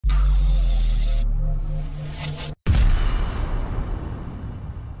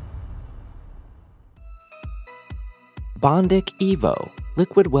Bondic Evo,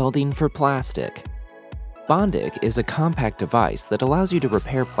 liquid welding for plastic. Bondic is a compact device that allows you to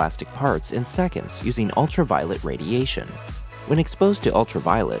repair plastic parts in seconds using ultraviolet radiation. When exposed to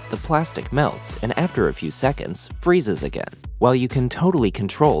ultraviolet, the plastic melts and after a few seconds, freezes again, while you can totally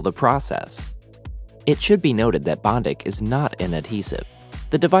control the process. It should be noted that Bondic is not an adhesive.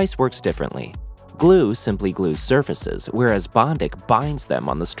 The device works differently. Glue simply glues surfaces, whereas Bondic binds them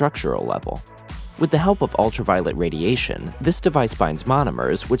on the structural level. With the help of ultraviolet radiation, this device binds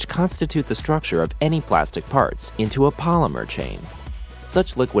monomers, which constitute the structure of any plastic parts, into a polymer chain.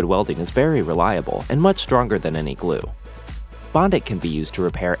 Such liquid welding is very reliable and much stronger than any glue. Bondic can be used to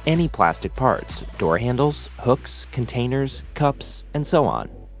repair any plastic parts, door handles, hooks, containers, cups, and so on.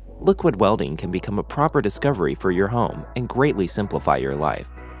 Liquid welding can become a proper discovery for your home and greatly simplify your life.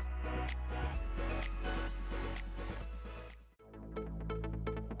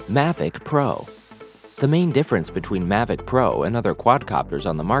 Mavic Pro. The main difference between Mavic Pro and other quadcopters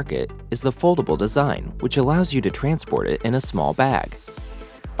on the market is the foldable design, which allows you to transport it in a small bag.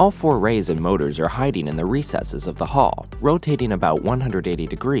 All four rays and motors are hiding in the recesses of the hull, rotating about 180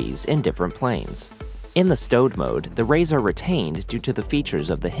 degrees in different planes. In the stowed mode, the rays are retained due to the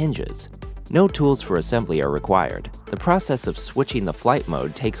features of the hinges. No tools for assembly are required. The process of switching the flight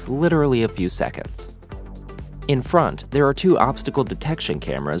mode takes literally a few seconds. In front, there are two obstacle detection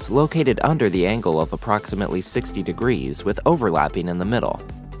cameras located under the angle of approximately 60 degrees with overlapping in the middle.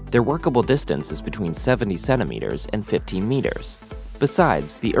 Their workable distance is between 70 centimeters and 15 meters.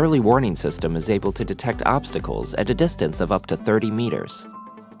 Besides, the early warning system is able to detect obstacles at a distance of up to 30 meters.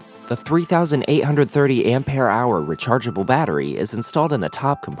 The 3,830 ampere-hour rechargeable battery is installed in the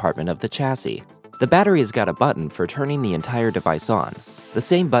top compartment of the chassis. The battery has got a button for turning the entire device on. The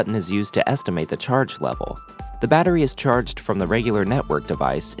same button is used to estimate the charge level. The battery is charged from the regular network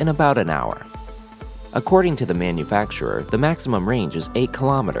device in about an hour. According to the manufacturer, the maximum range is 8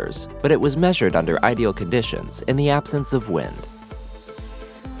 kilometers, but it was measured under ideal conditions in the absence of wind.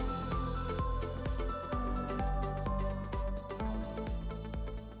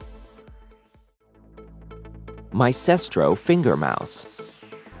 Maestro Finger Mouse.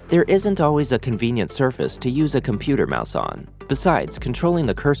 There isn't always a convenient surface to use a computer mouse on. Besides, controlling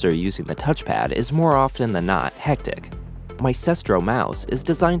the cursor using the touchpad is more often than not hectic. Maestro Mouse is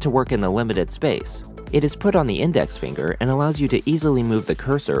designed to work in the limited space. It is put on the index finger and allows you to easily move the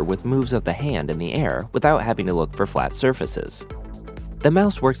cursor with moves of the hand in the air without having to look for flat surfaces. The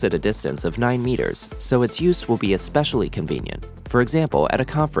mouse works at a distance of 9 meters, so its use will be especially convenient. For example, at a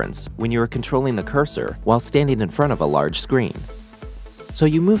conference, when you are controlling the cursor while standing in front of a large screen. So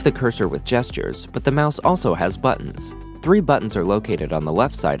you move the cursor with gestures, but the mouse also has buttons. 3 buttons are located on the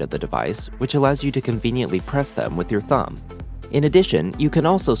left side of the device, which allows you to conveniently press them with your thumb. In addition, you can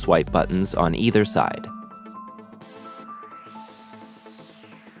also swipe buttons on either side.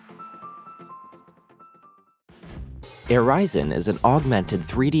 Horizon is an augmented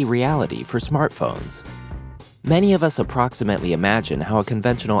 3D reality for smartphones. Many of us approximately imagine how a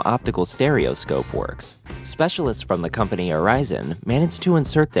conventional optical stereoscope works. Specialists from the company Horizon managed to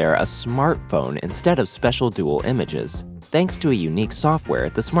insert there a smartphone instead of special dual images. Thanks to a unique software,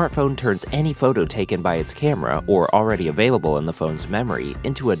 the smartphone turns any photo taken by its camera or already available in the phone's memory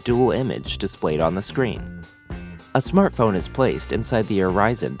into a dual image displayed on the screen. A smartphone is placed inside the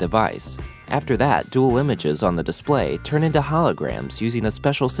Horizon device. After that, dual images on the display turn into holograms using a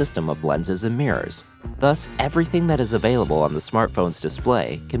special system of lenses and mirrors. Thus, everything that is available on the smartphone's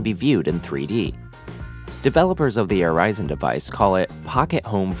display can be viewed in 3D. Developers of the Horizon device call it Pocket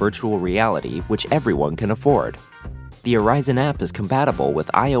Home Virtual Reality, which everyone can afford. The Horizon app is compatible with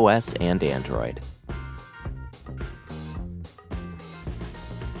iOS and Android.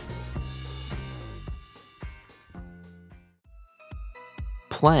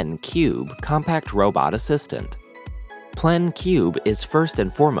 Plen Cube Compact Robot Assistant. Plen Cube is first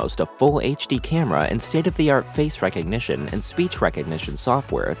and foremost a full HD camera and state-of-the-art face recognition and speech recognition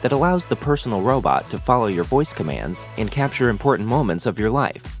software that allows the personal robot to follow your voice commands and capture important moments of your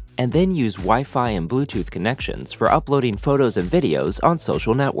life, and then use Wi-Fi and Bluetooth connections for uploading photos and videos on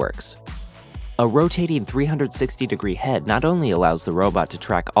social networks. A rotating 360-degree head not only allows the robot to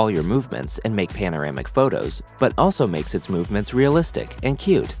track all your movements and make panoramic photos, but also makes its movements realistic and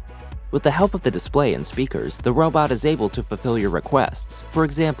cute. With the help of the display and speakers, the robot is able to fulfill your requests, for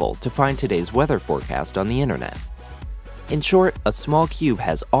example, to find today's weather forecast on the internet. In short, a small cube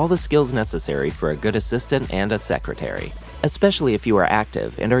has all the skills necessary for a good assistant and a secretary, especially if you are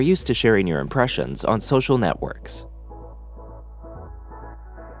active and are used to sharing your impressions on social networks.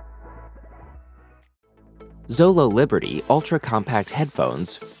 Zolo Liberty ultra-compact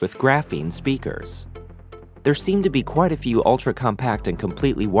headphones with graphene speakers. There seem to be quite a few ultra-compact and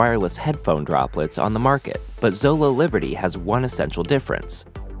completely wireless headphone droplets on the market, but Zola Liberty has one essential difference: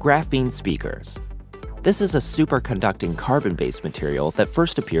 graphene speakers. This is a superconducting carbon-based material that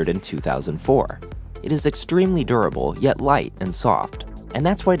first appeared in 2004. It is extremely durable, yet light and soft, and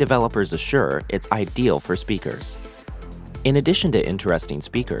that's why developers assure it's ideal for speakers. In addition to interesting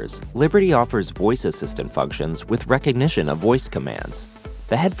speakers, Liberty offers voice assistant functions with recognition of voice commands.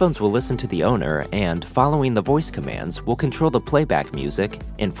 The headphones will listen to the owner and, following the voice commands, will control the playback music,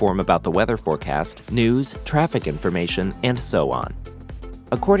 inform about the weather forecast, news, traffic information, and so on.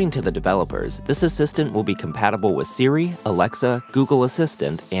 According to the developers, this assistant will be compatible with Siri, Alexa, Google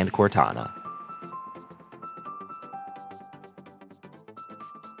Assistant, and Cortana.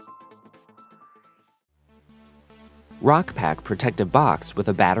 RockPack protective box with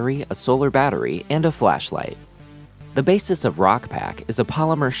a battery, a solar battery, and a flashlight. The basis of RockPack is a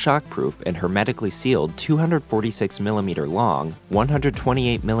polymer shockproof and hermetically sealed 246mm long,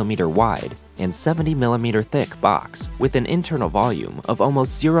 128mm wide, and 70mm thick box with an internal volume of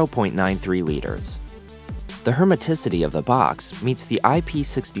almost 0.93 liters. The hermeticity of the box meets the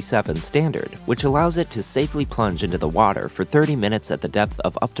IP67 standard, which allows it to safely plunge into the water for 30 minutes at the depth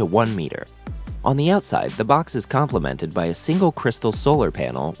of up to 1 meter. On the outside, the box is complemented by a single crystal solar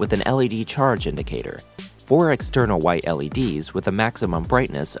panel with an LED charge indicator, 4 external white LEDs with a maximum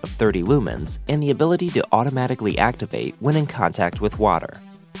brightness of 30 lumens, and the ability to automatically activate when in contact with water.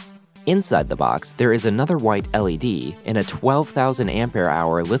 Inside the box, there is another white LED and a 12,000 Ah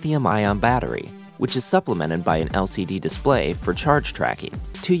lithium-ion battery, which is supplemented by an LCD display for charge tracking,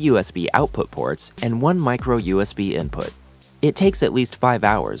 2 USB output ports, and 1 micro USB input. It takes at least 5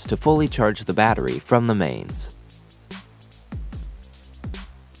 hours to fully charge the battery from the mains.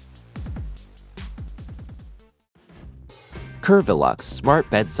 Curvilux Smart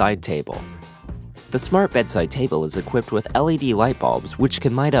Bedside Table. The Smart Bedside Table is equipped with LED light bulbs which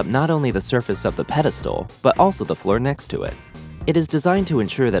can light up not only the surface of the pedestal, but also the floor next to it. It is designed to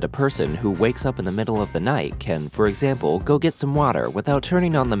ensure that a person who wakes up in the middle of the night can, for example, go get some water without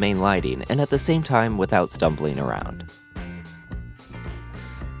turning on the main lighting and at the same time without stumbling around.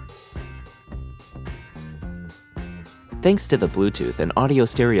 Thanks to the Bluetooth and audio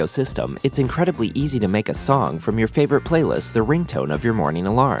stereo system, it's incredibly easy to make a song from your favorite playlist the ringtone of your morning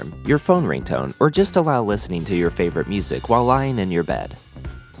alarm, your phone ringtone, or just allow listening to your favorite music while lying in your bed.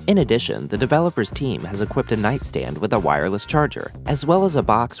 In addition, the developer's team has equipped a nightstand with a wireless charger, as well as a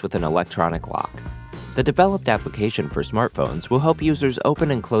box with an electronic lock. The developed application for smartphones will help users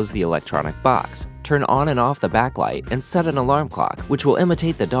open and close the electronic box, turn on and off the backlight, and set an alarm clock, which will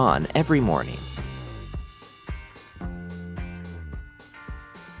imitate the dawn every morning.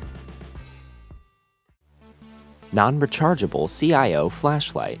 Non-rechargable CIO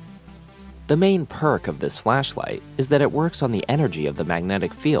flashlight. The main perk of this flashlight is that it works on the energy of the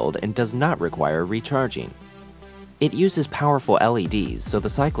magnetic field and does not require recharging. It uses powerful LEDs so the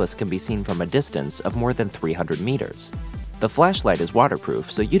cyclist can be seen from a distance of more than 300 meters. The flashlight is waterproof,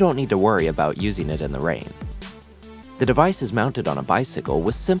 so you don't need to worry about using it in the rain. The device is mounted on a bicycle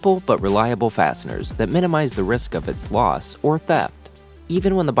with simple but reliable fasteners that minimize the risk of its loss or theft.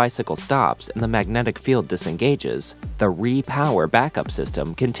 Even when the bicycle stops and the magnetic field disengages, the Re-Power backup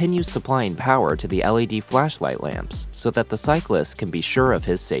system continues supplying power to the LED flashlight lamps so that the cyclist can be sure of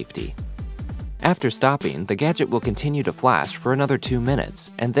his safety. After stopping, the gadget will continue to flash for another 2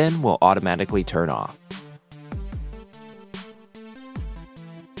 minutes and then will automatically turn off.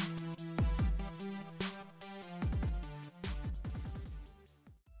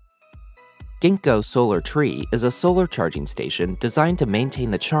 Ginkgo Solar Tree is a solar charging station designed to maintain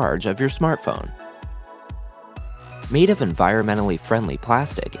the charge of your smartphone. Made of environmentally friendly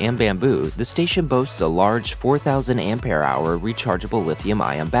plastic and bamboo, the station boasts a large 4,000 Ah rechargeable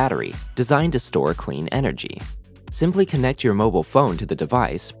lithium-ion battery designed to store clean energy. Simply connect your mobile phone to the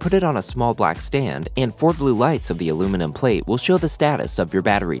device, put it on a small black stand, and 4 blue lights of the aluminum plate will show the status of your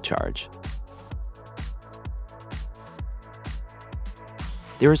battery charge.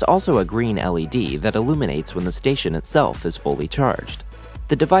 There is also a green LED that illuminates when the station itself is fully charged.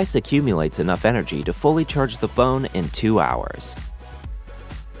 The device accumulates enough energy to fully charge the phone in 2 hours.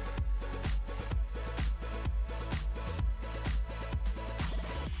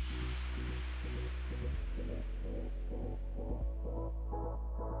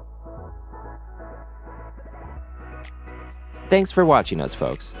 Thanks for watching us,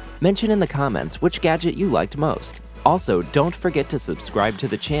 folks. Mention in the comments which gadget you liked most. Also, don't forget to subscribe to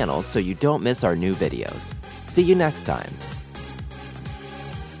the channel so you don't miss our new videos. See you next time!